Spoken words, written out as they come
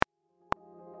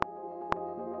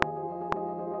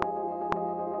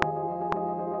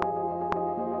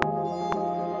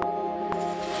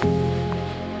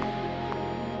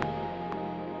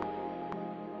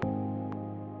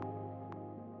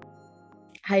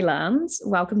Hey Lance,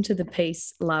 welcome to the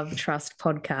Peace, Love, Trust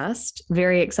podcast.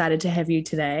 Very excited to have you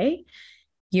today.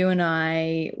 You and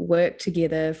I worked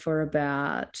together for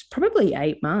about probably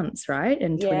 8 months, right?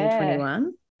 In Yeah,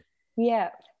 2021. yeah,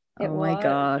 it Oh my was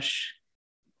gosh.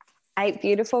 8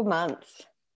 beautiful months.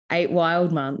 8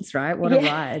 wild months, right? What a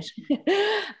Yeah. ride.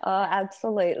 Oh,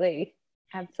 absolutely.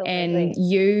 And Absolutely.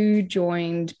 you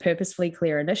joined Purposefully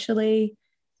Clear initially,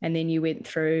 and then you went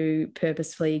through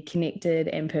Purposefully Connected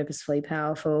and Purposefully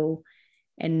Powerful.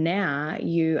 And now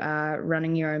you are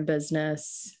running your own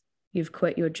business. You've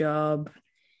quit your job.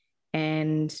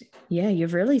 And yeah,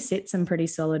 you've really set some pretty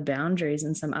solid boundaries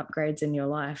and some upgrades in your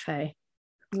life. Hey.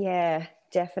 Yeah,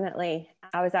 definitely.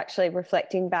 I was actually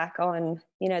reflecting back on,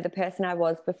 the person I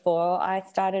was before I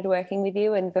started working with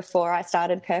you and before I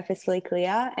started Purposefully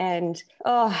Clear. And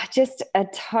just a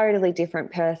totally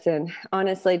different person.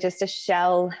 Honestly, just a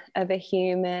shell of a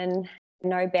human,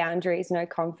 no boundaries, no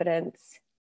confidence,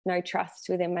 no trust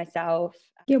within myself.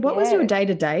 Yeah, what was your Yeah. day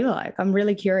to day like? I'm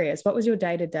really curious. What was your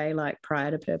day to day like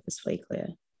prior to Purposefully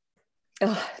Clear?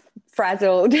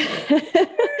 Frazzled.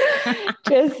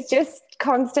 just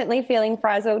constantly feeling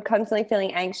frazzled, constantly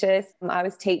feeling anxious. I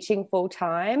was teaching full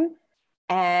time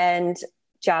and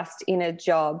just in a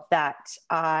job that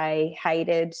I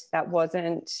hated, that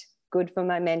wasn't good for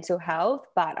my mental health,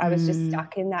 but I was just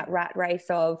stuck in that rat race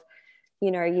of,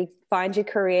 you find your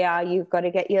career, you've got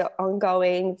to get your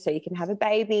ongoing so you can have a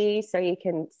baby, so you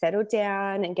can settle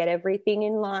down and get everything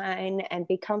in line and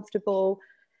be comfortable.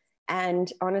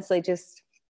 And honestly, just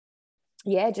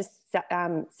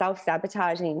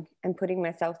self-sabotaging and putting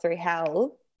myself through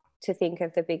hell to think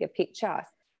of the bigger picture.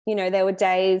 There were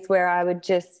days where I would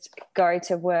just go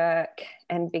to work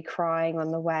and be crying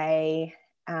on the way,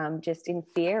 just in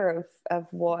fear of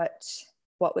what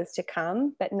was to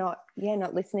come, but not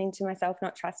listening to myself,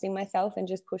 not trusting myself, and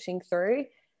just pushing through.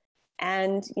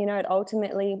 And, it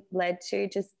ultimately led to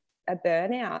just a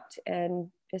burnout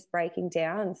and just breaking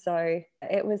down. So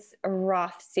it was a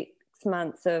rough 6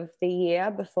 months of the year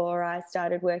before I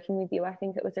started working with you. I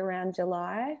think it was around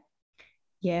July.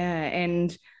 Yeah.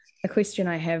 And a question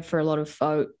I have for a lot of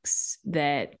folks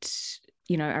that,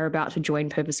 are about to join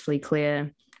Purposefully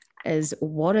Clear is,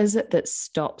 what is it that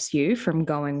stops you from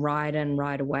going right in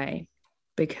right away?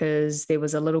 Because there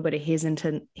was a little bit of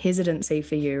hesitancy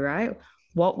for you, right?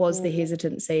 What was the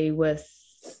hesitancy with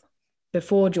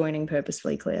before joining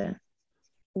Purposefully Clear?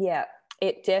 Yeah,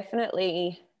 it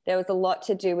definitely, there was a lot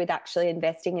to do with actually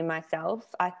investing in myself.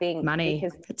 I think Money.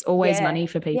 because It's always money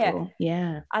for people.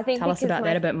 Yeah. I think Tell us because about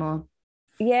that a bit more.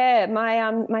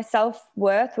 my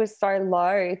self-worth was so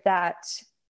low that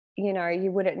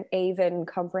you wouldn't even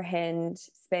comprehend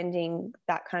spending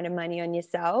that kind of money on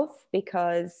yourself,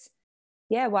 because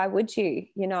why would you?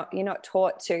 You're not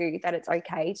taught to that it's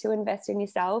okay to invest in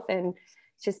yourself and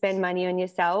to spend money on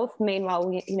yourself. Meanwhile,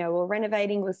 we're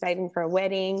renovating, we're saving for a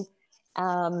wedding.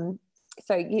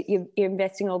 So you're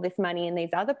investing all this money in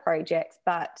these other projects.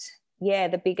 But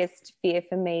the biggest fear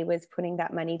for me was putting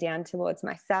that money down towards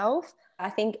myself. I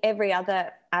think every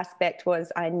other aspect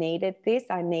was I needed this,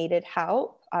 I needed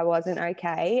help, I wasn't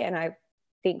okay. And I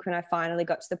think when I finally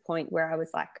got to the point where I was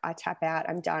like, I tap out,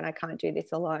 I'm done, I can't do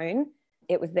this alone,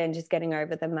 it was then just getting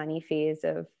over the money fears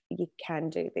of you can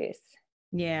do this.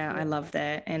 Yeah, I love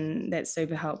that. And that's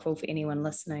super helpful for anyone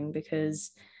listening,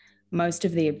 because most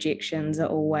of the objections are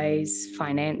always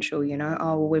financial,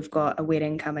 oh, we've got a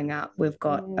wedding coming up, we've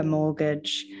got a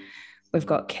mortgage, we've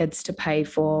got kids to pay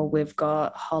for, we've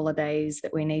got holidays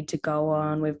that we need to go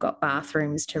on, we've got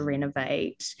bathrooms to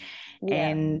renovate.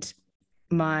 And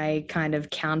my kind of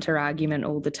counter argument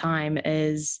all the time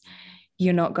is,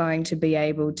 you're not going to be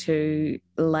able to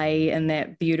lay in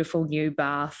that beautiful new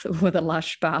bath with a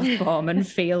lush bath bomb and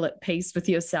feel at peace with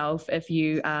yourself if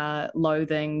you are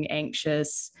loathing,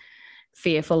 anxious,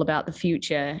 fearful about the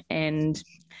future. And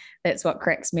that's what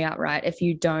cracks me up, right? If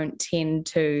you don't tend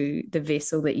to the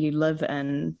vessel that you live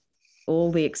in,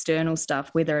 all the external stuff,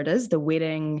 whether it is the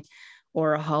wedding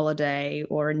or a holiday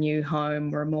or a new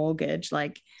home or a mortgage,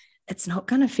 like, it's not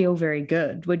going to feel very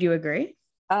good. Would you agree?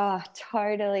 Oh,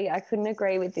 totally. I couldn't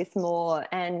agree with this more.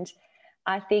 And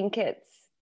I think it's,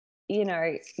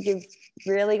 you've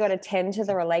really got to tend to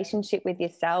the relationship with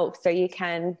yourself so you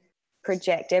can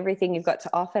project everything you've got to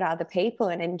offer to other people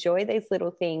and enjoy these little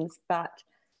things. But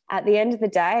at the end of the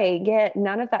day,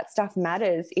 none of that stuff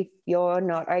matters if you're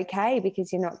not okay,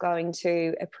 because you're not going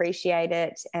to appreciate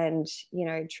it and,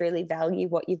 truly value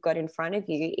what you've got in front of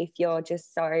you if you're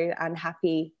just so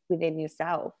unhappy within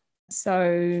yourself.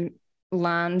 So,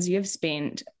 Lance, you've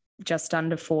spent just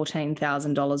under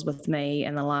 $14,000 with me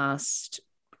in the last,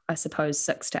 I suppose,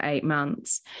 6 to 8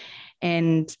 months.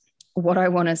 And what I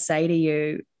want to say to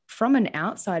you from an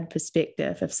outside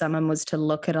perspective, if someone was to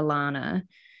look at Alannah,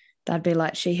 they'd be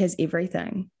like, she has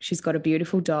everything. She's got a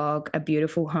beautiful dog, a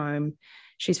beautiful home.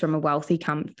 She's from a wealthy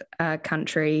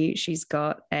country. She's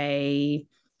got a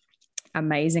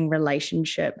amazing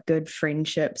relationship, good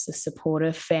friendships, a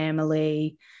supportive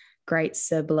family, great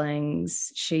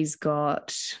siblings. She's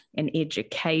got an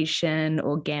education,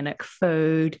 organic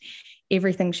food,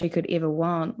 everything she could ever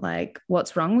want. Like,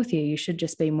 what's wrong with you? You should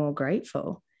just be more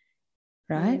grateful,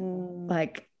 right?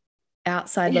 Like,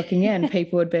 outside looking in,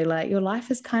 people would be like, your life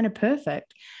is kind of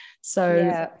perfect.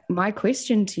 So my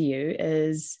question to you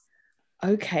is,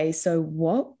 okay, so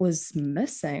what was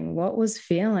missing? What was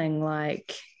feeling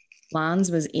like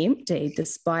Lance was empty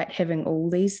despite having all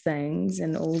these things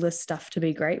and all this stuff to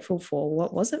be grateful for?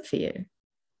 What was it for you?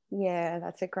 Yeah,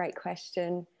 that's a great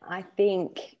question. I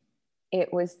think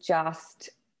it was just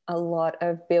a lot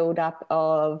of build-up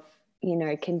of, you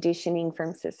know, conditioning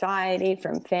from society,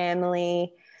 from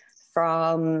family,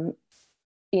 from,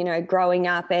 you know, growing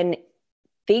up and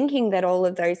thinking that all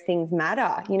of those things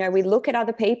matter. You know, we look at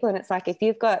other people and it's like, if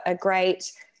you've got a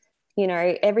great, you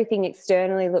know, everything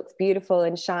externally looks beautiful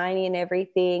and shiny and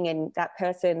everything, and that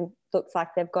person looks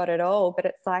like they've got it all, but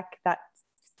it's like that,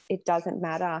 it doesn't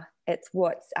matter. It's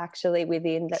what's actually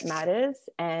within that matters.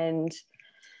 And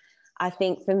I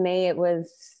think for me, it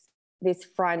was this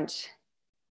front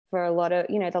for a lot of,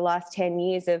 you know, the last 10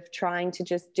 years of trying to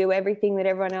just do everything that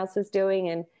everyone else is doing.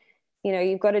 And, you know,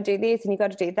 you've got to do this and you've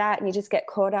got to do that. And you just get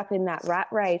caught up in that rat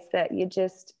race that you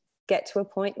just get to a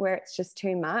point where it's just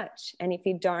too much. And if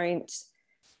you don't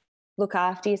look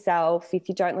after yourself, if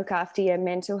you don't look after your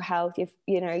mental health, if,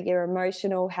 you know, your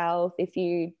emotional health, if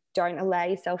you don't allow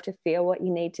yourself to feel what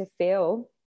you need to feel,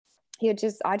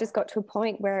 I just got to a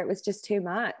point where it was just too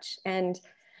much. And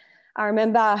I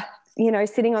remember, you know,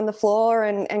 sitting on the floor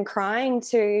and crying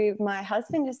to my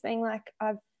husband, just being like,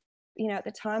 you know, at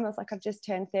the time I was like, I've just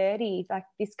turned 30. Like,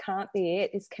 this can't be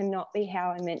it. This cannot be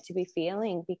how I'm meant to be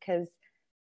feeling, because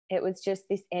it was just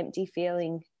this empty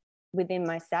feeling within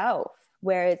myself,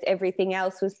 whereas everything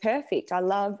else was perfect.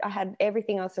 I had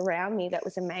everything else around me that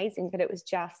was amazing, but it was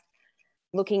just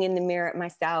looking in the mirror at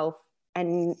myself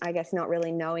and I guess not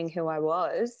really knowing who I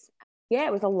was. Yeah,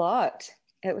 it was a lot.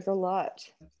 It was a lot.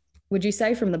 Would you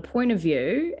say, from the point of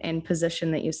view and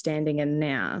position that you're standing in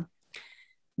now,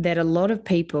 that a lot of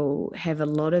people have a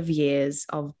lot of years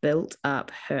of built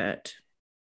up hurt?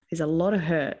 There's a lot of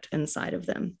hurt inside of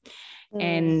them.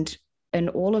 And in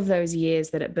all of those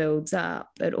years that it builds up,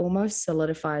 it almost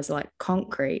solidifies like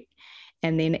concrete.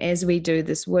 And then as we do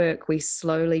this work, we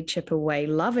slowly chip away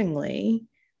lovingly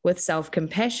with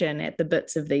self-compassion at the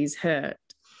bits of these hurt,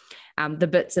 the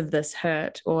bits of this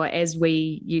hurt, or as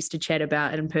we used to chat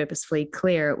about in Purposefully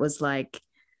Clear, it was like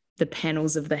the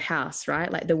panels of the house,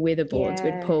 right? Like the weatherboards,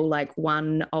 we'd pull like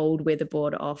one old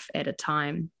weatherboard off at a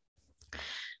time.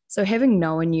 So having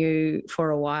known you for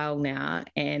a while now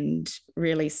and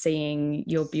really seeing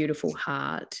your beautiful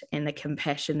heart and the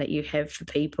compassion that you have for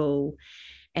people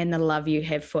and the love you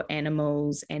have for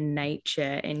animals and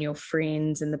nature and your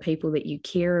friends and the people that you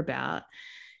care about,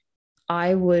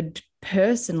 I would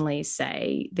personally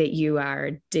say that you are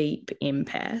a deep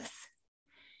empath.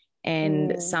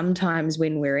 And sometimes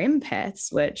when we're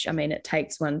empaths, which, I mean, it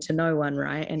takes one to know one,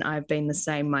 right? And I've been the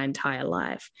same my entire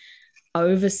life.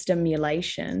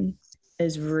 Overstimulation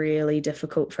is really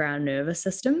difficult for our nervous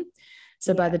system.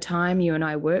 So by the time you and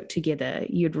I worked together,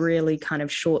 you'd really kind of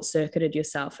short-circuited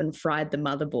yourself and fried the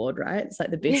motherboard, right? It's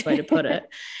like the best way to put it.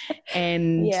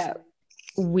 And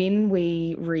when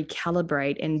we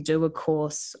recalibrate and do a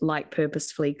course like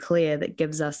Purposefully Clear that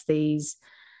gives us these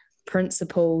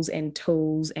principles and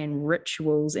tools and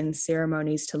rituals and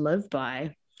ceremonies to live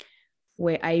by,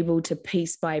 we're able to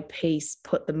piece by piece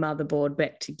put the motherboard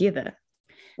back together.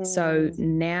 So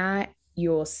now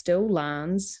you're still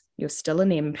Lance, you're still an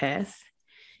empath,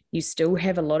 you still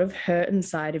have a lot of hurt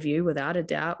inside of you, without a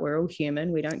doubt. We're all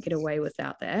human, we don't get away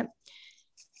without that.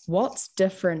 What's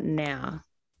different now?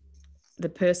 The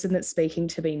person that's speaking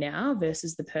to me now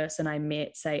versus the person I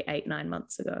met, say, 8-9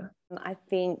 months ago? I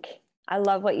think I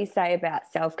love what you say about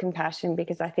self-compassion,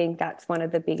 because I think that's one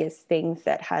of the biggest things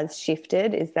that has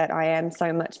shifted, is that I am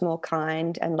so much more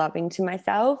kind and loving to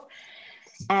myself.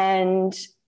 And,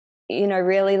 you know,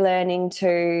 really learning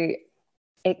to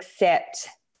accept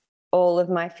all of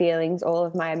my feelings, all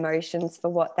of my emotions for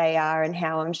what they are and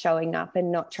how I'm showing up,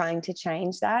 and not trying to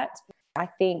change that. I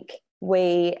think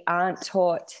we aren't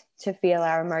taught to feel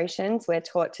our emotions. We're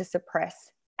taught to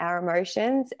suppress our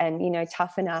emotions and, you know,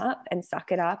 toughen up and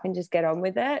suck it up and just get on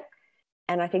with it.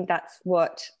 And I think that's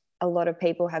what a lot of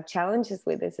people have challenges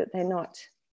with, is that they're not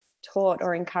taught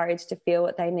or encouraged to feel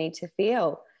what they need to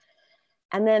feel.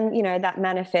 And then, you know, that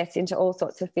manifests into all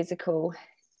sorts of physical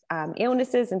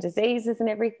illnesses and diseases and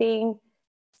everything.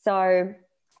 So,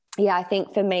 yeah, I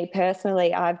think for me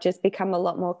personally, I've just become a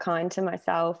lot more kind to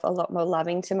myself, a lot more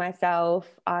loving to myself.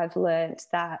 I've learnt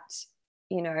that,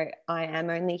 you know, I am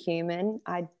only human.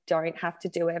 I don't have to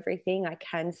do everything. I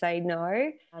can say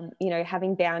no. You know,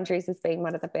 having boundaries has been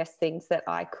one of the best things that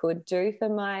I could do for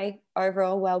my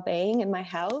overall well-being and my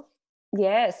health.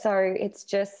 Yeah, so it's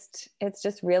just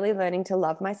really learning to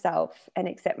love myself and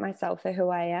accept myself for who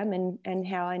I am and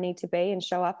how I need to be and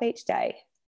show up each day.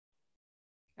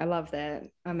 I love that.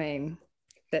 I mean,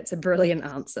 that's a brilliant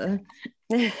answer.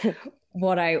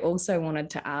 What I also wanted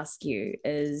to ask you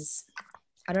is,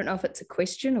 I don't know if it's a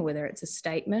question or whether it's a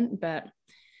statement, but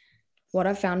what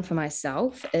I've found for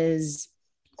myself is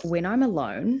when I'm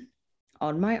alone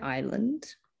on my island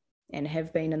and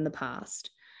have been in the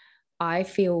past, I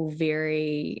feel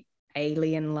very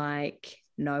alien-like.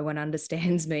 No one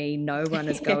understands me. No one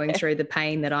is going through the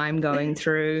pain that I'm going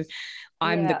through.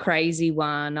 I'm the crazy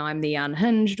one. I'm the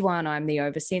unhinged one. I'm the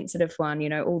oversensitive one. You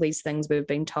know, all these things we've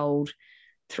been told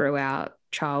throughout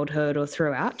childhood or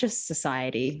throughout just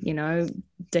society, you know,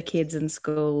 dickheads in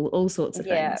school, all sorts of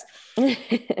things.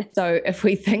 So if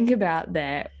we think about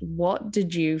that, what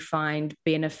did you find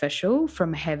beneficial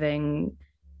from having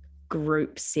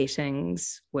group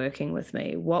settings working with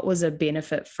me? What was a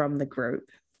benefit from the group?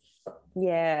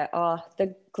 Yeah,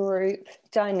 the group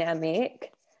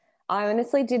dynamic. I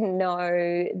honestly didn't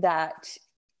know that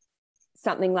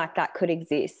something like that could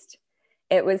exist.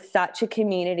 It was such a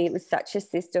community. It was such a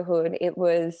sisterhood. It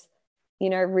was, you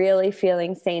know, really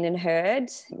feeling seen and heard,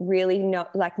 really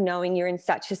not like knowing you're in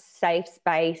such a safe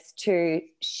space to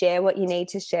share what you need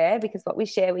to share, because what we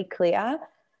share, we clear.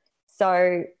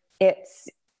 So it's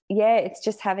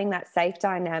just having that safe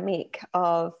dynamic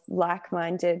of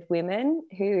like-minded women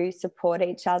who support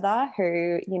each other,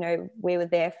 who, you know, we were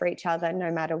there for each other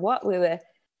no matter what. We were,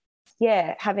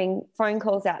 having phone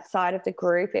calls outside of the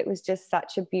group. It was just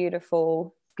such a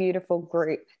beautiful, beautiful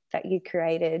group that you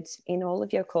created in all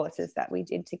of your courses that we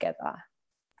did together.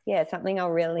 Yeah, something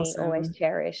I'll really always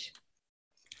cherish.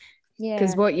 Yeah.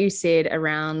 Because what you said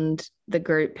around the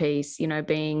group piece, you know,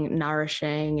 being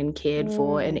nourishing and cared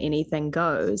for and anything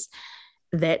goes,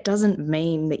 that doesn't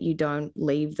mean that you don't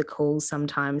leave the call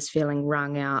sometimes feeling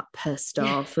wrung out, pissed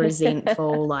off,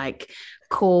 resentful, like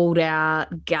called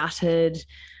out, gutted.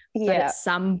 But at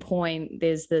some point,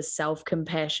 there's this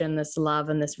self-compassion, this love,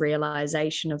 and this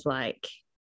realization of like,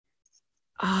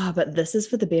 but this is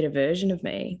for the better version of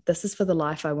me. This is for the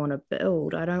life I want to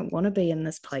build. I don't want to be in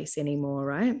this place anymore,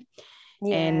 right?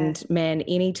 Yeah. And man,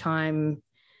 anytime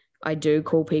I do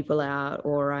call people out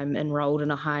or I'm enrolled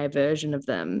in a higher version of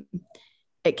them,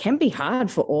 it can be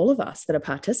hard for all of us that are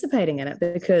participating in it,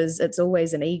 because it's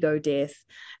always an ego death.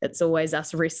 It's always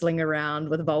us wrestling around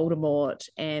with Voldemort.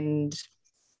 And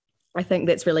I think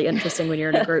that's really interesting when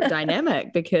you're in a group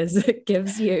dynamic, because it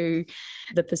gives you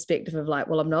the perspective of like,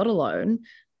 well, I'm not alone.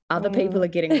 Other people are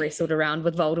getting wrestled around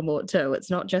with Voldemort too. It's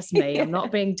not just me. I'm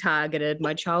not being targeted.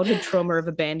 My childhood trauma of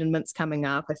abandonment's coming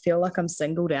up. I feel like I'm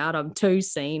singled out. I'm too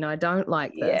seen. I don't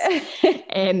like this.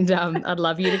 And I'd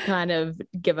love you to kind of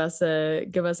give us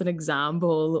an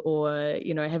example, or,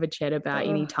 you know, have a chat about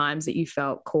any times that you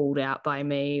felt called out by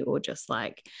me, or just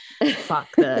like, fuck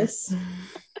this.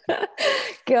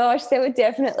 Gosh, there were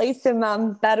definitely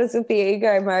some battles with the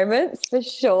ego moments for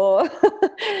sure.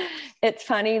 It's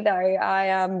funny though.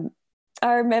 I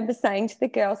remember saying to the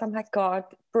girls, I'm like, God,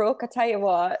 Brooke, I tell you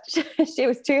what, she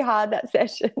was too hard that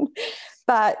session.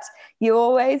 But you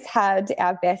always had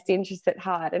our best interests at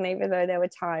heart. And even though there were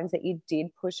times that you did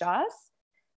push us,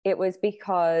 it was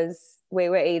because we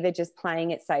were either just playing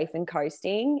it safe and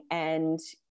coasting, and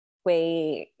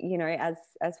we, you know,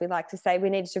 as we like to say, we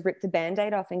needed to rip the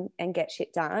Band-Aid off and get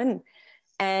shit done.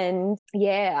 And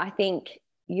I think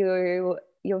you're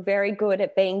very good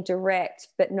at being direct,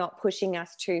 but not pushing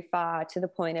us too far to the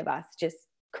point of us just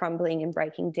crumbling and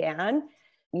breaking down.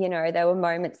 You know, there were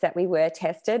moments that we were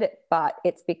tested, but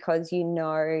it's because you're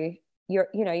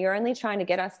only trying to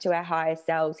get us to our higher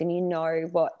selves, and you know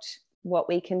what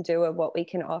we can do or what we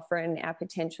can offer and our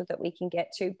potential that we can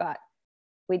get to. But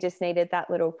we just needed that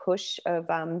little push of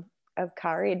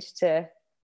courage to,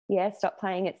 stop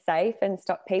playing it safe and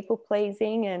stop people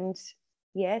pleasing and,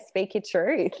 speak your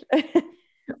truth.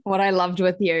 What I loved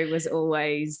with you was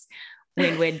always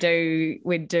when we'd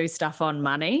do stuff on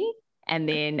money, and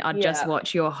then I'd just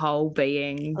watch your whole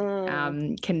being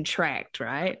contract,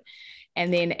 right?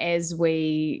 And then as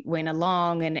we went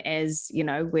along, and as, you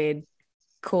know, we'd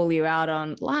call you out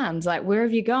on lines, like, where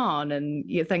have you gone? And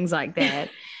things like that.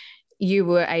 you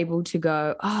were able to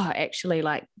go, oh, actually,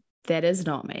 like, that is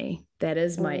not me. That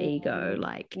is my ego.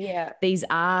 Like, these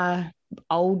are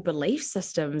old belief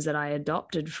systems that I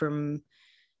adopted from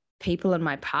people in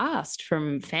my past,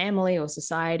 from family or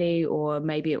society, or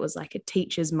maybe it was like a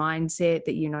teacher's mindset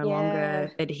that you no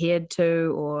longer adhered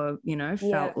to, or, you know,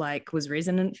 felt like was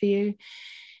resonant for you.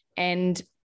 And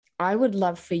I would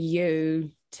love for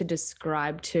you to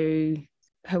describe to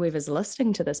whoever's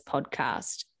listening to this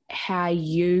podcast how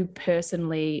you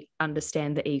personally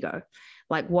understand the ego,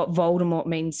 like what Voldemort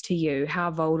means to you,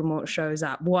 how Voldemort shows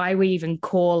up, why we even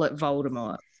call it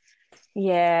Voldemort.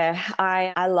 Yeah,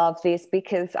 I love this,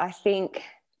 because I think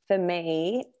for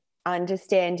me,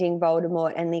 understanding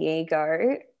Voldemort and the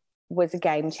ego was a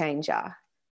game changer.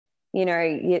 You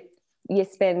know, you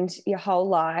spend your whole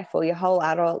life or your whole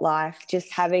adult life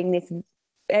just having this,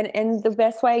 and the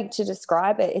best way to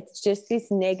describe it, it's just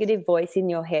this negative voice in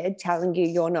your head telling you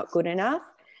you're not good enough,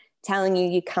 telling you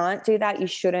you can't do that, you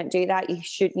shouldn't do that,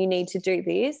 you need to do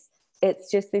this.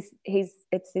 It's just this,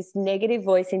 it's this negative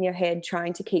voice in your head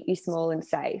trying to keep you small and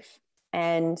safe.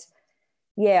 And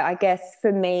yeah, I guess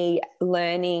for me,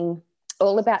 learning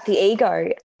all about the ego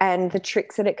and the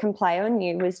tricks that it can play on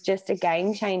you was just a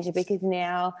game changer, because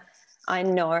now I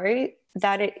know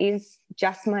that it is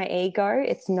just my ego.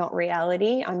 It's not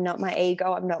reality. I'm not my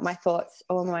ego. I'm not my thoughts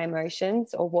or my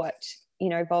emotions or what, you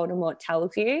know, Voldemort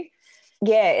tells you.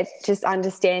 Yeah, it's just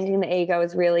understanding the ego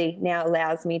is really now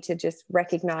allows me to just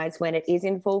recognize when it is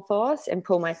in full force and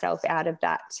pull myself out of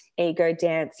that ego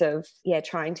dance of,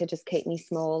 trying to just keep me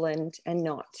small and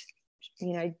not,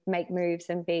 you know, make moves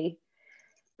and be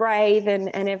brave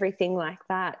and everything like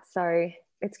that. So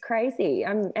it's crazy.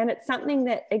 And it's something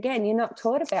that, again, you're not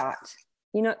taught about.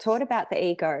 You're not taught about the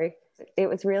ego. It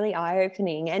was really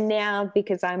eye-opening. And now,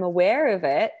 because I'm aware of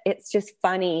it, it's just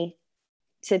funny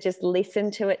to just listen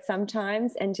to it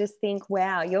sometimes and just think,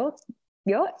 wow,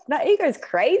 that ego's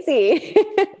crazy.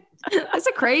 That's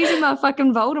a crazy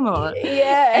motherfucking Voldemort.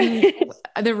 Yeah.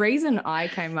 And the reason I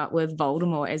came up with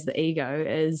Voldemort as the ego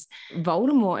is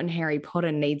Voldemort in Harry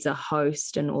Potter needs a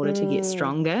host in order to get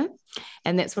stronger.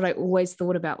 And that's what I always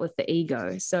thought about with the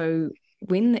ego. So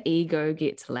when the ego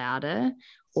gets louder,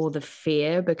 or the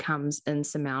fear becomes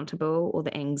insurmountable, or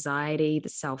the anxiety, the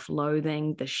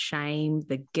self-loathing, the shame,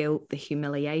 the guilt, the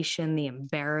humiliation, the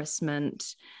embarrassment,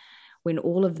 when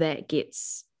all of that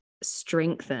gets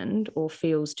strengthened or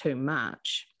feels too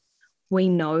much, we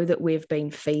know that we've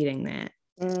been feeding that.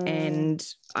 And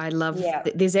I love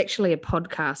there's actually a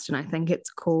podcast, and I think it's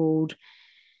called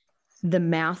The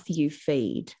Mouth You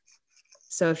Feed.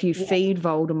 So if you feed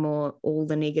Voldemort all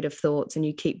the negative thoughts and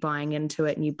you keep buying into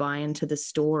it and you buy into the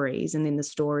stories, and then the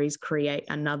stories create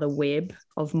another web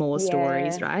of more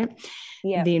stories, right?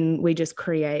 Then we just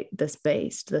create this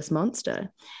beast, this monster.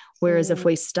 Whereas if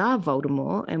we starve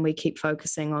Voldemort and we keep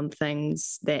focusing on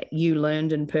things that you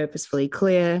learned in Purposefully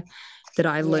Clear, that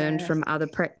I learned from other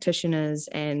practitioners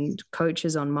and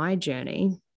coaches on my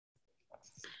journey,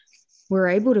 we're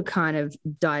able to kind of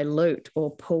dilute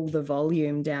or pull the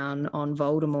volume down on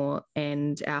Voldemort,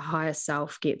 and our higher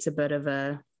self gets a bit of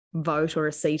a vote or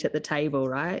a seat at the table,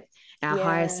 right? Our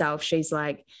higher self, she's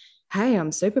like, hey,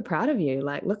 I'm super proud of you.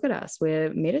 Like, look at us.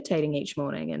 We're meditating each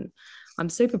morning, and I'm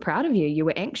super proud of you. You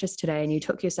were anxious today and you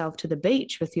took yourself to the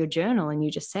beach with your journal and you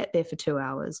just sat there for 2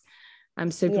 hours.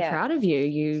 I'm super proud of you.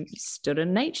 You stood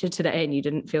in nature today and you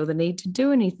didn't feel the need to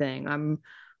do anything. I'm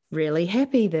really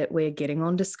happy that we're getting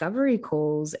on discovery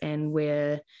calls and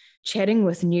we're chatting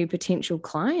with new potential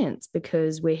clients,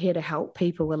 because we're here to help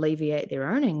people alleviate their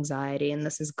own anxiety. And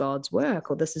this is God's work,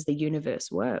 or this is the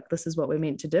universe work. This is what we're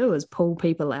meant to do, is pull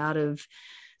people out of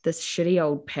this shitty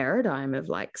old paradigm of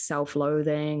like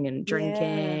self-loathing and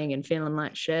drinking and feeling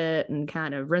like shit, and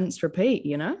kind of rinse, repeat,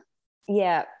 you know?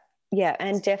 Yeah.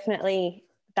 And definitely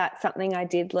that's something I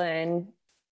did learn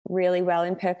really well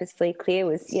in Purposefully Clear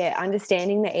was,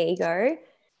 understanding the ego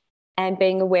and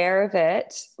being aware of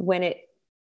it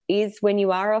when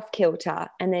you are off kilter,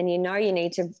 and then you know you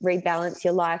need to rebalance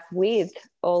your life with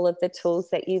all of the tools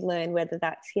that you learn, whether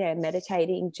that's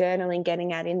meditating, journaling,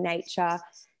 getting out in nature,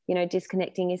 you know,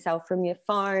 disconnecting yourself from your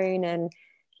phone and,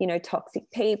 you know,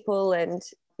 toxic people, and,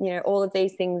 you know, all of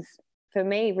these things for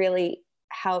me really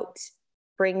helped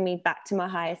bring me back to my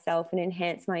higher self and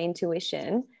enhance my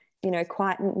intuition, you know,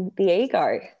 quieten the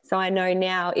ego. So I know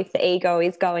now if the ego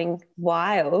is going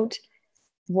wild,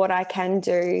 what I can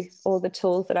do, all the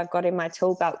tools that I've got in my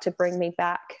tool belt to bring me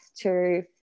back to,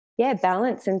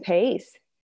 balance and peace.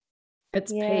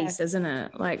 It's peace, isn't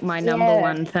it? Like my number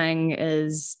one thing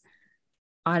is,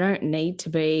 I don't need to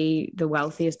be the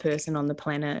wealthiest person on the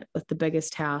planet with the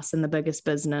biggest house and the biggest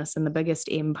business and the biggest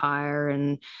empire.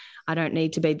 And I don't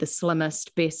need to be the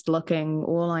slimmest, best looking.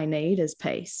 All I need is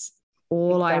peace.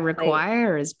 All I Exactly.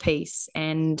 require is peace.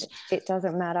 And it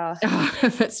doesn't matter.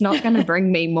 If it's not going to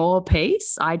bring me more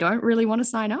peace, I don't really want to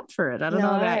sign up for it. I don't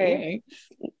know about you.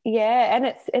 Yeah. And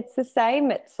it's the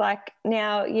same. It's like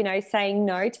now, you know, saying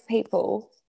no to people.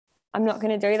 I'm not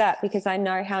going to do that because I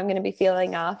know how I'm going to be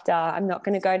feeling after. I'm not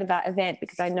going to go to that event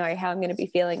because I know how I'm going to be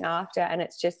feeling after. And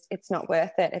it's not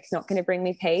worth it. It's not going to bring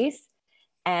me peace.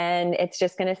 And it's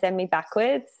just going to send me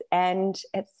backwards. And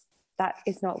that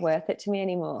is not worth it to me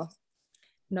anymore.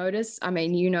 Notice, I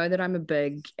mean, you know that I'm a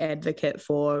big advocate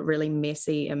for really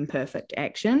messy, imperfect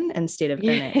action instead of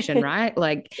inaction, right?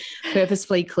 Like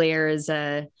purposefully clear is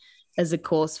a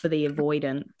course for the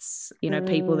avoidance. You know,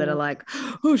 people that are like,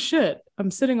 oh shit, I'm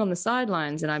sitting on the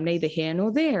sidelines and I'm neither here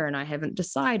nor there and I haven't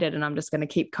decided and I'm just going to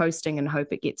keep coasting and hope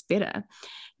it gets better.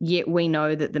 Yet we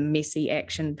know that the messy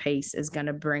action piece is going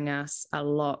to bring us a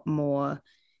lot more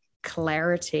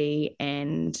clarity,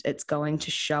 and it's going to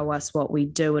show us what we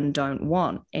do and don't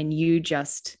want. And you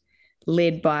just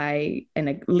led with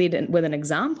an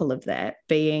example of that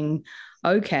being,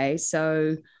 okay,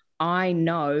 so I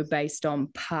know based on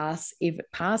past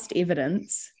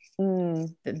evidence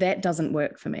that doesn't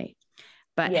work for me.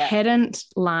 But hadn't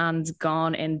Lance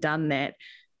gone and done that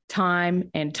time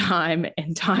and time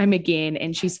and time again,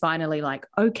 and she's finally like,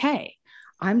 okay,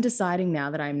 I'm deciding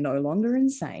now that I'm no longer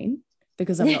insane,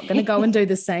 because I'm not going to go and do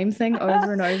the same thing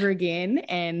over and over again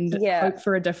and hope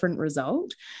for a different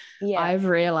result. I've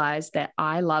realized that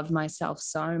I love myself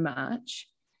so much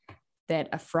that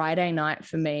a Friday night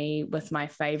for me with my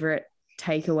favorite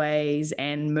takeaways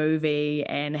and movie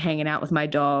and hanging out with my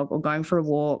dog or going for a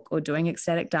walk or doing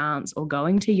ecstatic dance or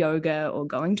going to yoga or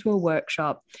going to a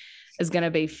workshop is going to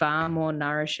be far more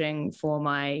nourishing for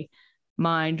my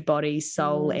mind, body,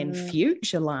 soul, and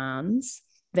future Lance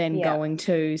than going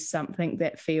to something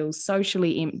that feels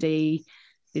socially empty.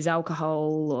 There's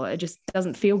alcohol, or it just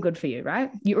doesn't feel good for you,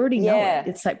 right? You already know it.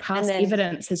 It's like past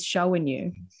evidence has shown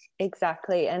you.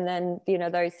 Exactly. And then, you know,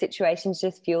 those situations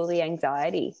just fuel the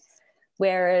anxiety.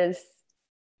 Whereas,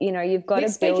 you know, you've got to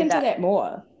build speak into that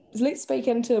more. Let's speak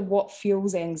into what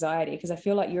fuels anxiety, because I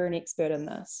feel like you're an expert in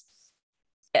this.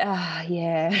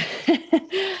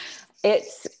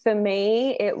 It's, for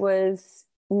me, it was,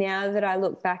 now that I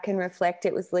look back and reflect,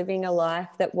 it was living a life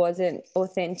that wasn't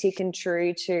authentic and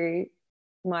true to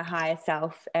my higher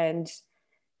self and,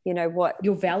 you know, what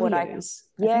your values.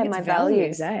 My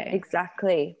values.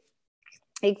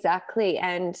 Exactly.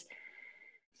 And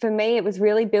for me, it was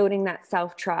really building that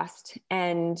self-trust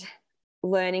and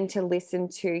learning to listen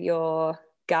to your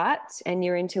gut and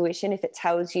your intuition. If it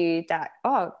tells you that,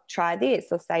 oh, try this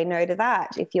or say no to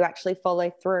that, if you actually follow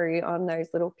through on those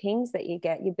little pings that you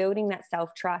get, you're building that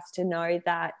self-trust to know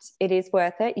that it is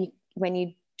worth it. When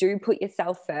you do put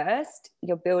yourself first,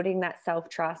 you're building that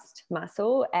self-trust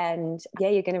muscle. And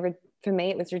you're going to, for me,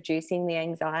 it was reducing the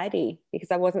anxiety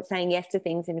because I wasn't saying yes to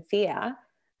things in fear.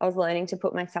 I was learning to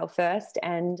put myself first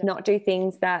and not do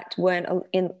things that weren't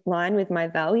in line with my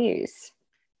values.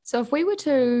 So if we were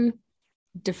to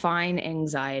define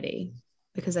anxiety,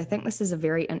 because I think this is a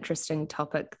very interesting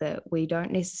topic that we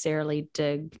don't necessarily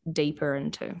dig deeper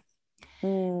into.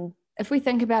 If we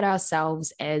think about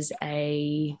ourselves as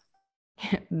a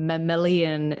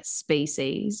mammalian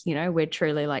species, you know, we're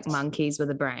truly like monkeys with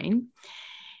a brain,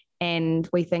 and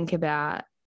we think about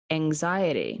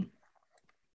anxiety.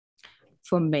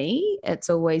 For me, it's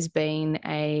always been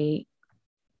I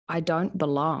don't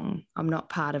belong. I'm not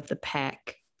part of the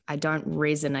pack. I don't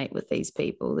resonate with these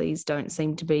people. These don't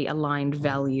seem to be aligned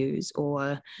values,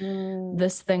 or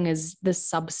this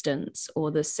substance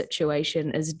or this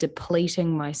situation is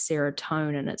depleting my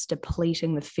serotonin. It's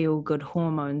depleting the feel-good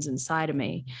hormones inside of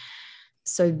me.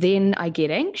 So then I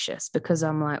get anxious because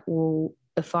I'm like, well,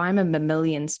 if I'm a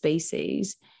mammalian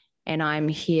species and I'm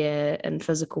here in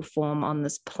physical form on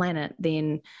this planet,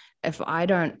 then if I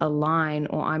don't align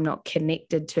or I'm not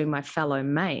connected to my fellow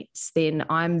mates, then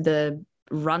I'm the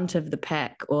runt of the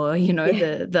pack, or, you know,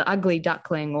 the ugly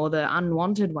duckling or the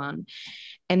unwanted one.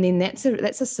 And then that's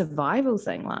a survival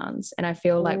thing, Lance. And I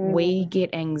feel like we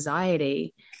get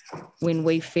anxiety when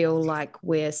we feel like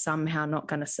we're somehow not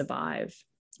going to survive.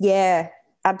 Yeah,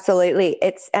 absolutely.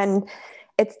 It's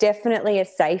definitely a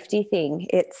safety thing.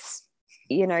 It's,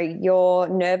 you know, your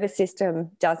nervous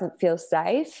system doesn't feel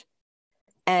safe.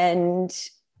 And,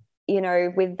 you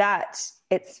know, with that,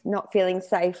 it's not feeling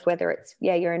safe, whether it's,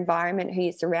 your environment, who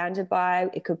you're surrounded by.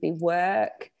 It could be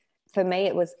work. For me,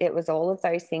 it was all of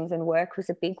those things, and work was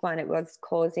a big one. It was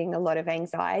causing a lot of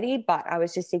anxiety, but I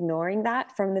was just ignoring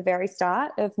that from the very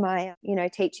start of my, you know,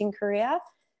 teaching career.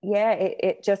 yeah,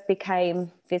 it just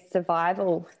became this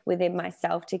survival within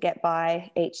myself to get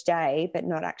by each day, but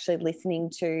not actually listening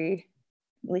to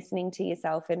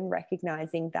yourself and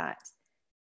recognizing that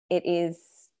it is,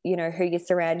 you know, who you're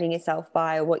surrounding yourself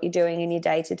by or what you're doing in your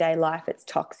day-to-day life. It's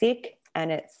toxic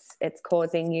and it's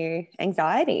causing you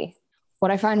anxiety.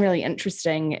 What I find really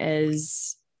interesting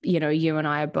is, you know, you and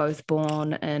I are both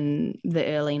born in the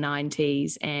early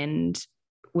 90s, and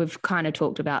we've kind of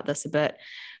talked about this a bit,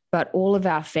 but all of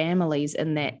our families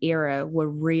in that era were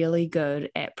really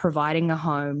good at providing a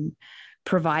home,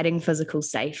 providing physical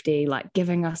safety, like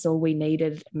giving us all we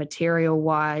needed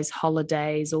material-wise,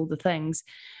 holidays, all the things.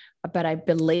 But I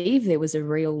believe there was a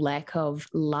real lack of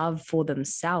love for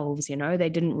themselves. You know, they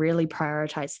didn't really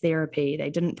prioritize therapy. They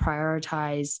didn't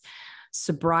prioritize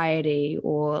sobriety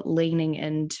or leaning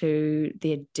into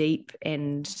their deep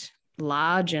and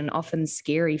large and often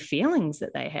scary feelings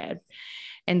that they had.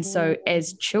 And so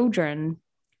as children,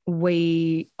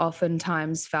 we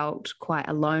oftentimes felt quite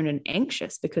alone and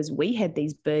anxious because we had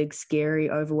these big, scary,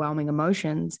 overwhelming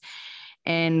emotions.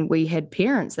 And we had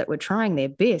parents that were trying their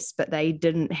best, but they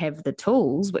didn't have the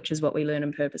tools, which is what we learn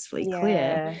in Purposefully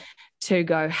Clear, to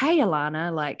go, hey,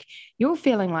 Alannah, like, you're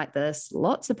feeling like this.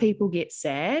 Lots of people get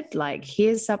sad. Like,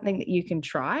 here's something that you can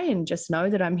try, and just know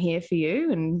that I'm here for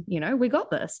you. And, you know, we got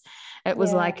this. It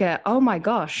was like, oh my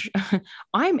gosh,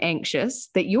 I'm anxious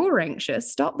that you're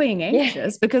anxious. Stop being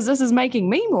anxious because this is making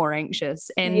me more anxious.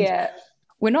 And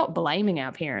we're not blaming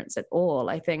our parents at all.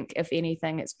 I think, if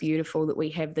anything, it's beautiful that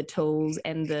we have the tools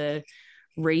and the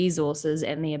resources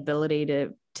and the ability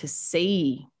to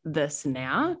see this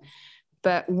now.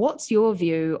 But what's your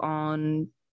view on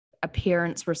a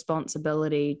parent's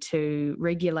responsibility to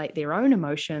regulate their own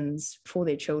emotions for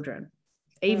their children,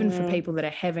 even for people that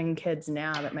are having kids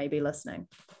now that may be listening?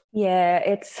 Yeah,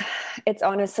 it's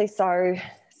honestly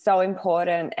so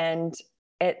important, and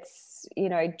it's, you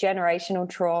know, generational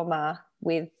trauma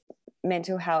with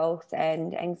mental health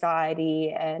and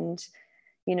anxiety and,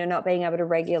 you know, not being able to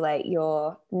regulate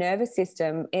your nervous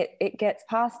system. It gets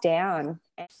passed down.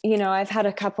 You know, I've had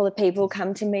a couple of people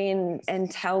come to me and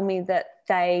tell me that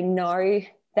they know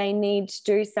they need to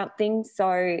do something,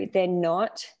 so they're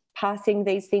not passing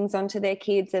these things on to their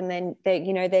kids, and then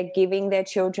they're giving their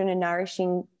children a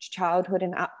nourishing childhood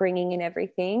and upbringing and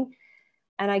everything.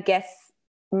 And I guess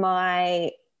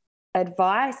my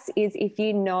advice is, if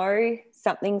you know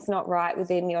something's not right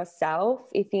within yourself,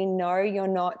 if you know you're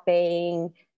not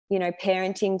being, you know,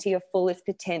 parenting to your fullest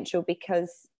potential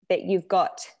because that you've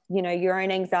got, you know, your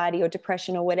own anxiety or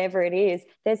depression or whatever it is,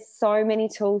 there's so many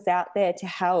tools out there to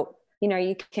help. You know,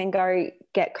 you can go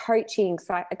get coaching,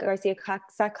 go see a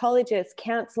psychologist,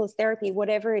 counselors, therapy,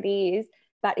 whatever it is.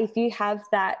 But if you have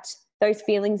those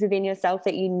feelings within yourself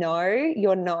that you know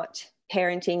you're not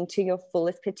parenting to your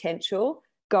fullest potential,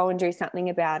 go and do something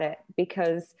about it.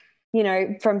 Because, you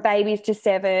know, from babies to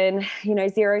 7, you know,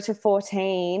 0 to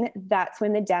 14, that's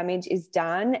when the damage is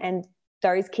done. And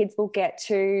those kids will get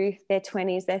to their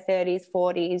 20s, their 30s,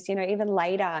 40s, you know, even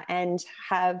later, and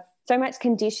have so much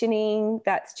conditioning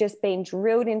that's just been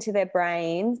drilled into their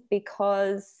brains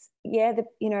because,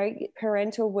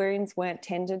 parental wounds weren't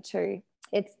tended to.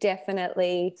 It's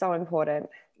definitely so important.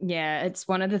 Yeah, it's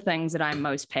one of the things that I'm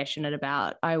most passionate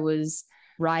about. I was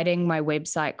writing my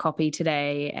website copy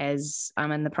today as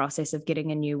I'm in the process of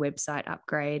getting a new website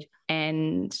upgrade.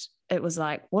 And it was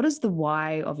like, what is the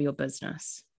why of your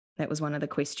business? That was one of the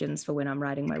questions for when I'm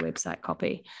writing my website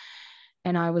copy.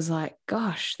 And I was like,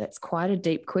 gosh, that's quite a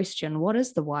deep question. What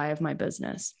is the why of my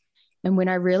business? And when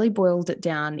I really boiled it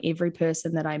down, every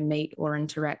person that I meet or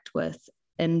interact with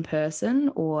in person,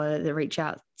 or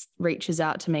that reaches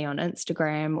out to me on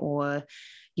Instagram, or,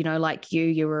 you know, like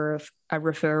you were a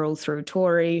referral through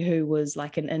Tori, who was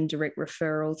like an indirect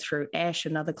referral through Ash,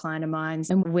 another client of mine.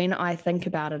 And when I think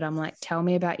about it, I'm like, tell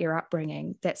me about your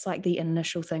upbringing. That's like the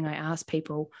initial thing I ask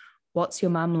people. What's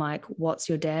your mum like? What's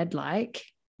your dad like?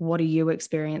 What are you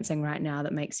experiencing right now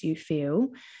that makes you feel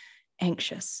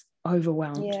anxious,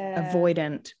 overwhelmed,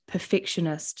 avoidant,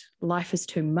 perfectionist? Life is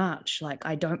too much. Like,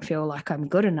 I don't feel like I'm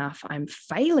good enough. I'm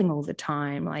failing all the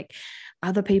time. Like,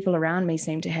 other people around me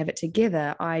seem to have it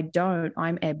together. I don't.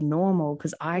 I'm abnormal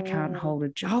because I can't hold a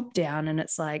job down. And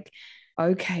it's like,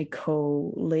 okay,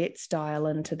 cool. Let's dial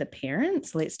into the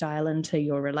parents. Let's dial into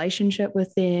your relationship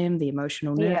with them, the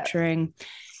emotional nurturing.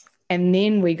 And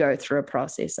then we go through a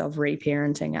process of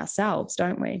reparenting ourselves,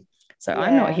 don't we? So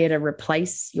I'm not here to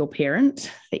replace your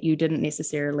parent that you didn't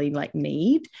necessarily like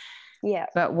need. Yeah.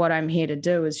 But what I'm here to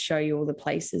do is show you all the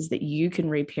places that you can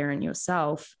reparent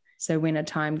yourself. So when a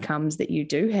time comes that you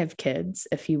do have kids,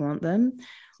 if you want them,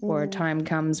 or a time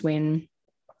comes when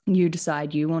you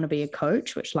decide you want to be a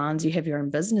coach, which lands you have your own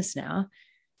business now,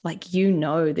 like, you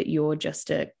know that you're just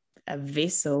a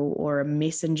vessel or a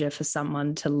messenger for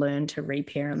someone to learn to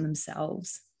reparent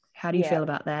themselves. How do you feel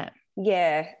about that?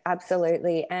 Yeah,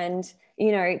 absolutely. And,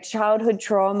 childhood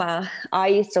trauma, I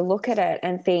used to look at it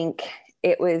and think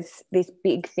it was this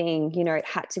big thing. It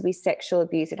had to be sexual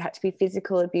abuse, it had to be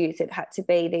physical abuse, it had to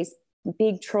be these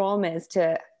big traumas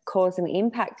to cause an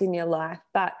impact in your life.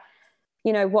 But,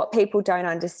 what people don't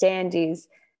understand is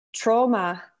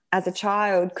trauma as a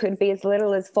child could be as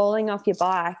little as falling off your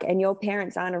bike and your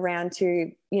parents aren't around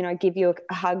to, give you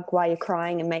a hug while you're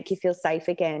crying and make you feel safe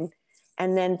again.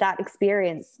 And then that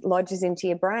experience lodges into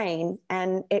your brain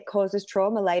and it causes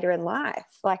trauma later in life.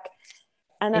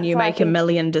 And you make a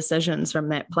million decisions from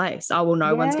that place. Oh, well,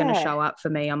 no one's going to show up for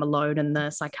me. I'm alone in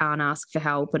this. I can't ask for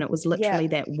help. And it was literally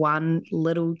that one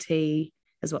little T,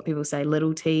 is what people say,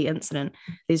 little T incident.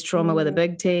 There's trauma with a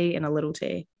big T and a little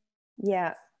T.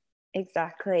 Yeah,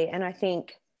 exactly. And I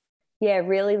think,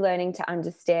 really learning to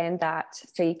understand that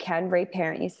so you can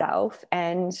reparent yourself.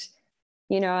 And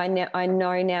I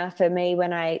know now for me,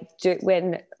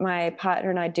 when my partner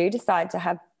and I do decide to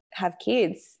have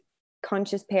kids,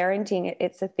 conscious parenting,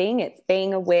 it's a thing. It's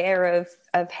being aware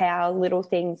of how little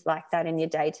things like that in your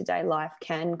day-to-day life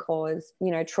can cause,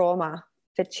 trauma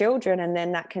for children, and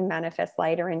then that can manifest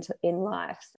later in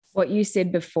life. What you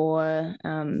said before,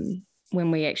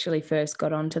 when we actually first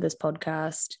got onto this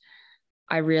podcast,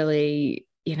 I really,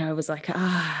 was like,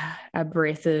 a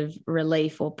breath of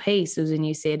relief or peace, was when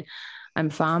you said, I'm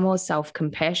far more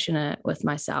self-compassionate with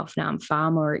myself now. I'm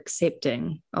far more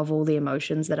accepting of all the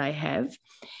emotions that I have.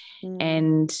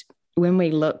 And when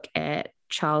we look at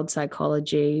child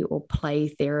psychology or play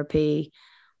therapy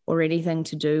or anything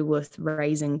to do with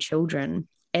raising children,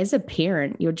 as a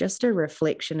parent, you're just a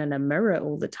reflection in a mirror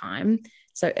all the time.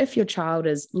 So if your child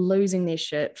is losing their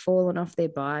shit, falling off their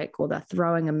bike, or they're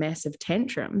throwing a massive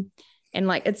tantrum, and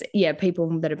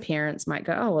people that are parents might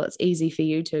go, oh, well, it's easy for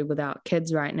you to without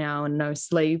kids right now and no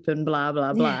sleep and blah,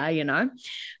 blah, blah,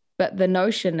 But the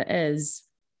notion is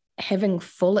having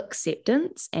full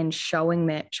acceptance and showing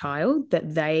that child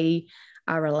that they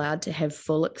are allowed to have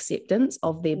full acceptance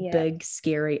of their big,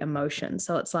 scary emotions.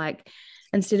 So it's like,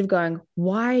 instead of going,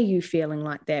 why are you feeling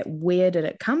like that? Where did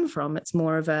it come from? It's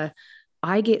more of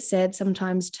I get sad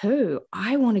sometimes too.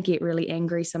 I want to get really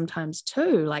angry sometimes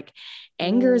too. Like,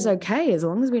 anger is okay as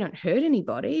long as we don't hurt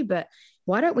anybody, but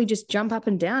why don't we just jump up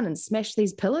and down and smash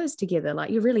these pillows together?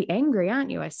 Like, you're really angry, aren't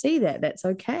you? I see that. That's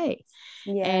okay.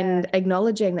 Yeah. And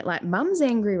acknowledging that, like, mum's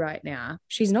angry right now.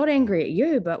 She's not angry at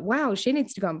you, but wow, she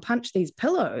needs to go and punch these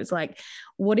pillows. Like,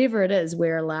 whatever it is,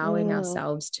 we're allowing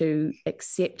ourselves to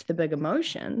accept the big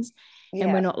emotions. Yeah.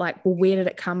 And we're not like, well, where did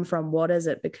it come from? What is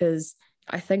it? Because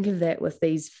I think of that with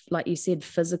these, like you said,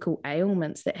 physical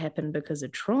ailments that happen because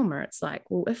of trauma. It's like,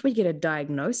 well, if we get a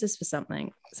diagnosis for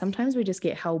something, sometimes we just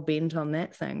get hell bent on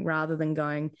that thing rather than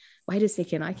going, wait a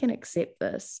second, I can accept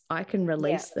this. I can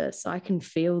release this. I can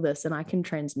feel this and I can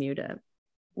transmute it.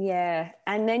 Yeah.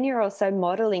 And then you're also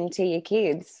modeling to your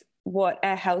kids what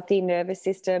a healthy nervous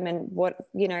system and what,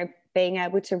 being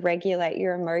able to regulate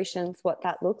your emotions, what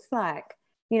that looks like.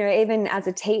 Even as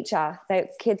a teacher,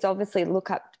 kids obviously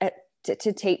look up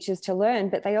to teachers to learn,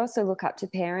 but they also look up to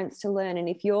parents to learn. And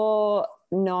if you're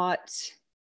not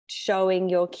showing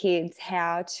your kids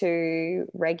how to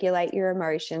regulate your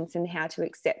emotions and how to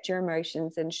accept your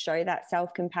emotions and show that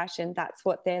self-compassion, that's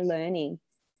what they're learning.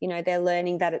 They're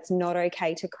learning that it's not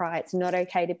okay to cry. It's not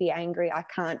okay to be angry.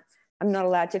 I'm not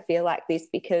allowed to feel like this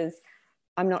because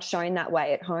I'm not shown that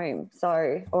way at home.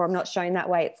 Or I'm not shown that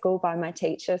way at school by my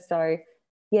teacher. So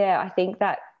yeah, I think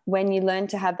that when you learn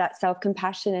to have that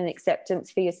self-compassion and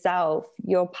acceptance for yourself,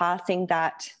 you're passing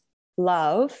that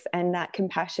love and that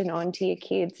compassion on to your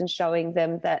kids and showing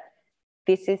them that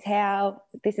this is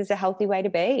a healthy way to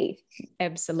be.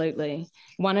 Absolutely.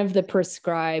 One of the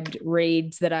prescribed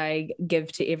reads that I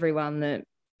give to everyone that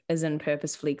isn't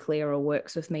purposefully clear or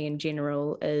works with me in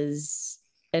general is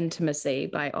Intimacy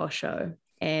by Osho.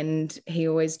 And he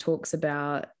always talks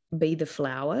about be the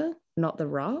flower, not the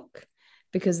rock.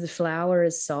 Because the flower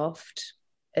is soft,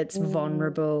 it's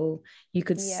vulnerable. You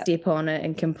could step on it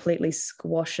and completely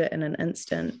squash it in an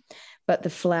instant. But the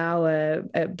flower,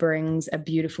 it brings a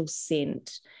beautiful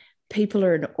scent. People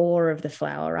are in awe of the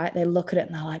flower, right? They look at it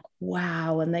and they're like,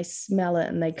 wow, and they smell it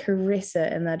and they caress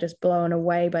it and they're just blown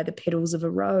away by the petals of a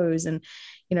rose. And,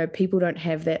 people don't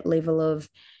have that level of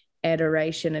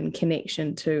adoration and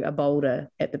connection to a boulder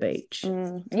at the beach.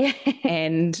 Yeah.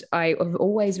 And I've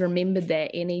always remembered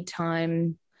that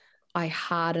anytime I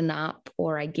harden up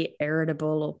or I get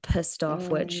irritable or pissed off,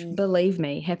 which, believe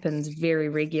me, happens very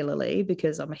regularly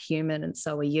because I'm a human and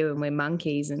so are you, and we're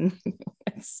monkeys, and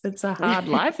it's a hard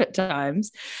life at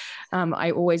times.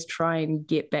 I always try and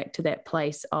get back to that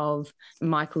place of,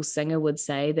 Michael Singer would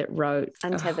say, that wrote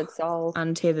Untethered Soul.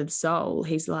 Untethered Soul.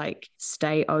 He's like,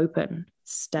 stay open,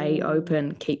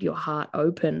 keep your heart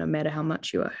open, no matter how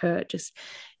much you are hurt. Just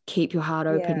keep your heart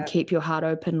open, keep your heart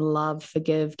open, love,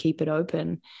 forgive, keep it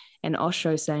open. And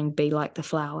Osho saying, be like the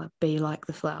flower, be like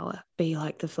the flower, be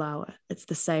like the flower. It's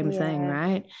the same thing,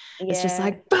 right? It's just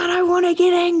like, but I want to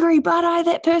get angry, but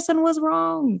that person was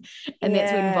wrong. And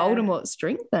that's when Voldemort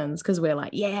strengthens, because we're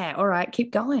like, yeah, all right,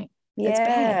 keep going. It's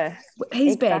bad.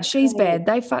 He's bad, she's bad,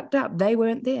 they fucked up, they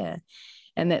weren't there.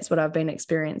 And that's what I've been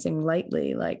experiencing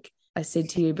lately. Like I said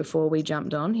to you before we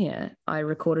jumped on here, I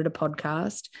recorded a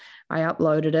podcast, I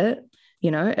uploaded it. You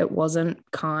know, it wasn't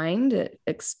kind. It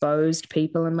exposed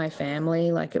people in my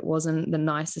family. Like, it wasn't the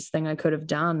nicest thing I could have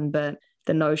done, but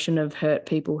the notion of hurt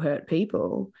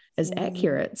people is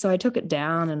accurate. So I took it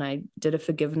down and I did a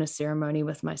forgiveness ceremony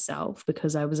with myself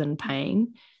because I was in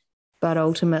pain. But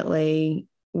ultimately,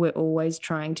 we're always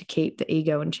trying to keep the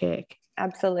ego in check.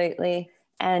 Absolutely.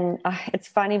 And it's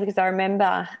funny because I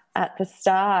remember at the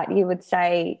start you would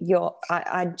say,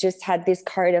 I just had this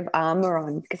coat of armor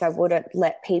on because I wouldn't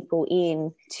let people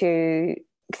in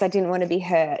because I didn't want to be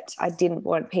hurt. I didn't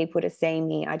want people to see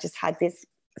me. I just had this.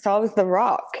 So I was the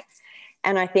rock.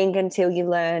 And I think until you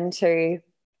learn to,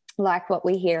 like what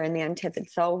we hear in the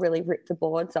Untethered Soul, really rip the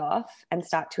boards off and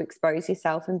start to expose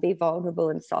yourself and be vulnerable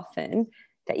and soften,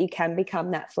 that you can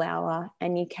become that flower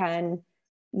and you can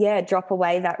drop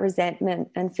away that resentment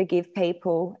and forgive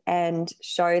people and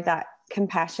show that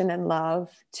compassion and love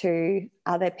to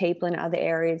other people in other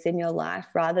areas in your life,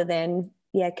 rather than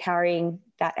carrying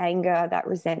that anger, that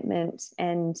resentment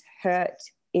and hurt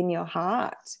in your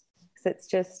heart. So it's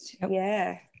just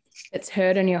it's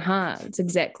hurt in your heart. It's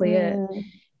exactly it.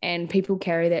 And people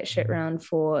carry that shit around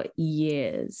for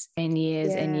years and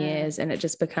years and years, and it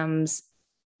just becomes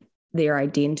their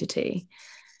identity.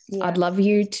 I'd love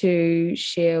you to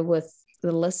share with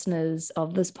the listeners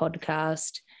of this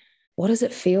podcast, what does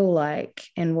it feel like,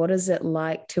 and what is it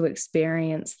like to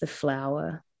experience the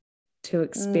flower, to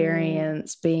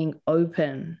experience being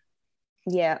open?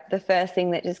 Yeah, the first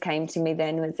thing that just came to me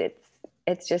then was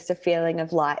it's just a feeling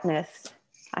of lightness.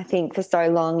 I think for so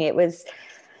long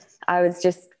I was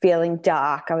just feeling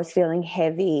dark. I was feeling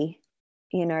heavy,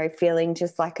 feeling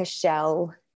just like a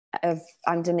shell of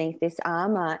underneath this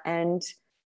armor. And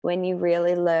when you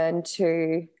really learn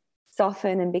to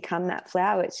soften and become that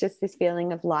flower, it's just this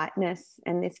feeling of lightness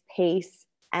and this peace.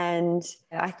 And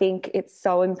I think it's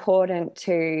so important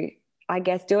to, I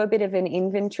guess, do a bit of an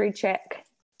inventory check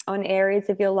on areas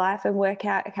of your life and work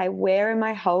out, okay, where am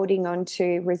I holding on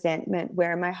to resentment?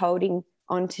 Where am I holding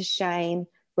on to shame?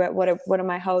 What am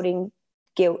I holding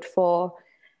guilt for?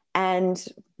 And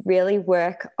really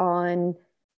work on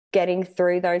getting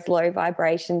through those low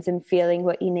vibrations and feeling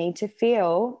what you need to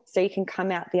feel so you can come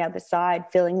out the other side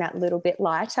feeling that little bit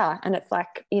lighter. And it's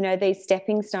like, these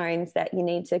stepping stones that you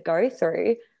need to go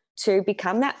through to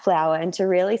become that flower and to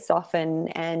really soften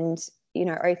and,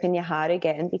 open your heart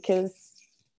again, because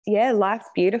life's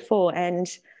beautiful. And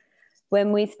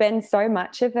when we spend so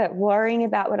much of it worrying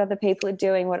about what other people are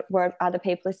doing, what other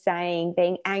people are saying,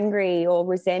 being angry or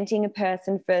resenting a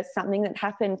person for something that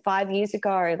happened 5 years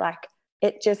ago, like,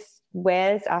 it just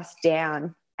wears us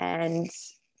down. And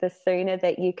the sooner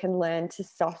that you can learn to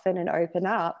soften and open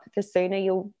up, the sooner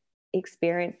you'll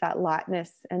experience that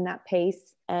lightness and that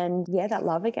peace and that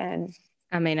love again.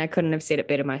 I mean, I couldn't have said it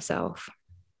better myself.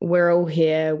 We're all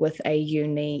here with a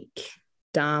unique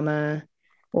dharma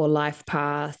or life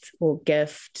path or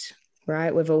gift,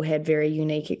 right? We've all had very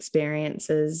unique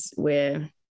experiences where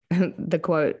the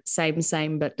quote,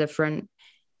 same, but different.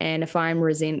 And if I'm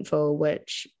resentful,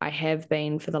 which I have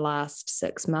been for the last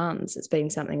 6 months, it's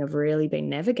been something I've really been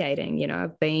navigating.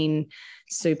 I've been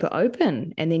super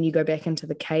open. And then you go back into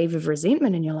the cave of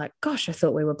resentment and you're like, gosh, I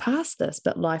thought we were past this,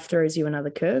 but life throws you another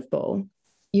curveball.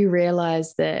 You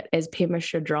realize that, as Pema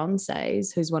Chodron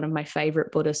says, who's one of my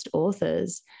favorite Buddhist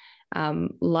authors,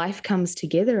 life comes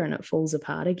together and it falls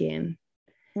apart again.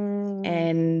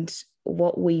 And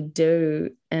what we do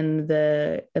in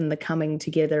the coming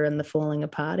together and the falling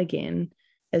apart again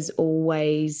is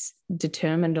always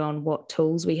determined on what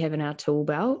tools we have in our tool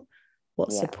belt,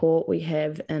 what support we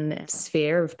have in a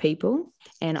sphere of people.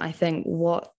 And I think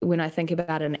when I think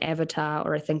about an avatar,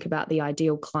 or I think about the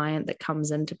ideal client that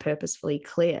comes into Purposefully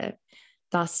Clear,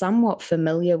 they're somewhat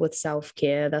familiar with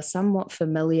self-care, they're somewhat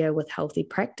familiar with healthy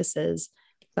practices,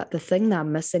 But the thing they're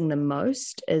missing the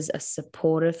most is a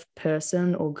supportive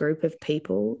person or group of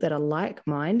people that are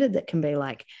like-minded, that can be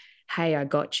like, hey, I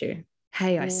got you.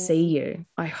 Hey, I see you.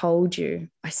 I hold you.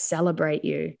 I celebrate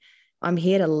you. I'm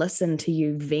here to listen to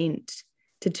you vent,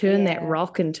 to turn that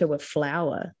rock into a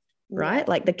flower, right?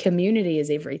 Like the community is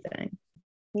everything.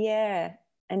 Yeah.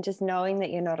 And just knowing that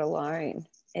you're not alone.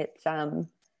 It's,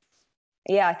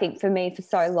 I think for me, for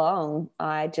so long,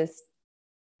 I just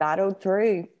battled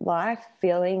through life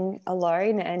feeling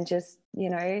alone and just,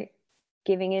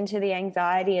 giving into the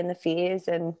anxiety and the fears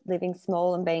and living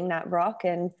small and being that rock,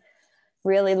 and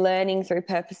really learning through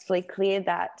Purposefully Clear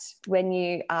that when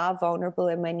you are vulnerable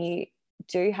and when you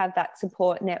do have that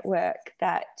support network,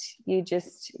 that you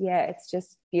just, it's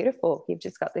just beautiful. You've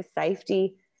just got this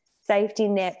safety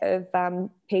net of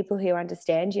people who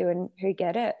understand you and who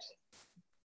get it.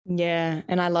 Yeah.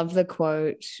 And I love the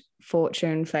quote,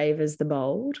 fortune favors the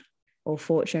bold, or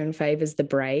fortune favors the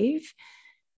brave,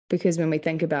 because when we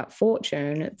think about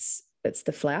fortune, it's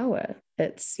the flower.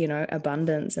 It's,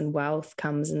 abundance and wealth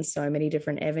comes in so many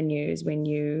different avenues when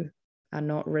you are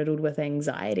not riddled with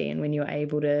anxiety and when you're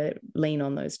able to lean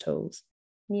on those tools.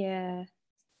 Yeah.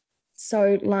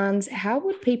 So, Lance, how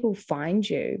would people find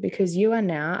you? Because you are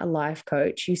now a life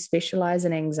coach, you specialize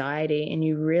in anxiety, and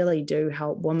you really do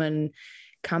help women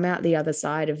come out the other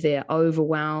side of their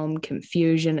overwhelm,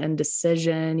 confusion,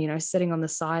 indecision, sitting on the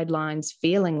sidelines,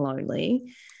 feeling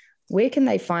lonely. Where can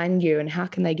they find you and how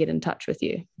can they get in touch with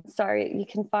you? So you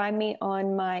can find me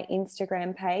on my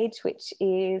Instagram page, which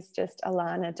is just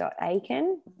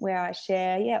alannah.aiken, where I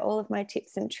share, all of my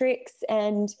tips and tricks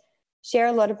and share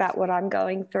a lot about what I'm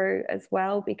going through as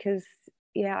well, because,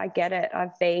 I get it.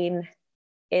 I've been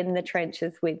in the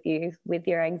trenches with you, with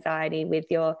your anxiety, with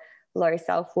your low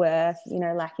self-worth,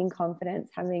 lacking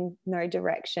confidence, having no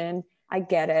direction. I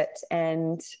get it.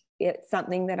 And it's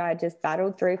something that I just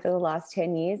battled through for the last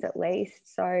 10 years at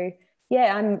least. So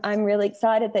I'm really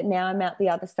excited that now I'm out the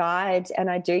other side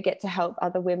and I do get to help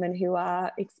other women who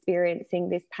are experiencing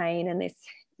this pain and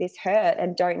this hurt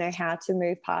and don't know how to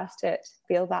move past it,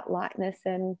 feel that lightness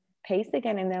and peace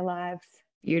again in their lives.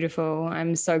 Beautiful.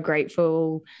 I'm so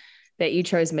grateful that you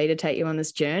chose me to take you on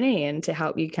this journey and to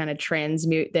help you kind of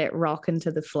transmute that rock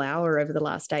into the flower over the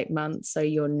last 8 months. So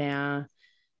you're now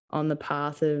on the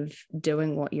path of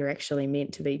doing what you're actually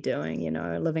meant to be doing,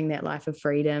 living that life of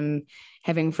freedom,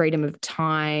 having freedom of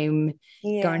time,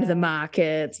 going to the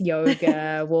markets,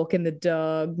 yoga, walking the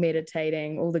dog,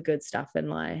 meditating, all the good stuff in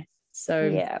life.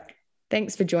 So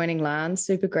thanks for joining, Lan.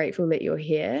 Super grateful that you're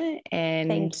here. And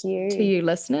thank you. To you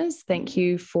listeners, thank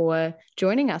you for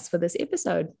joining us for this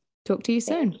episode. Talk to you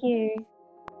soon. Thank you.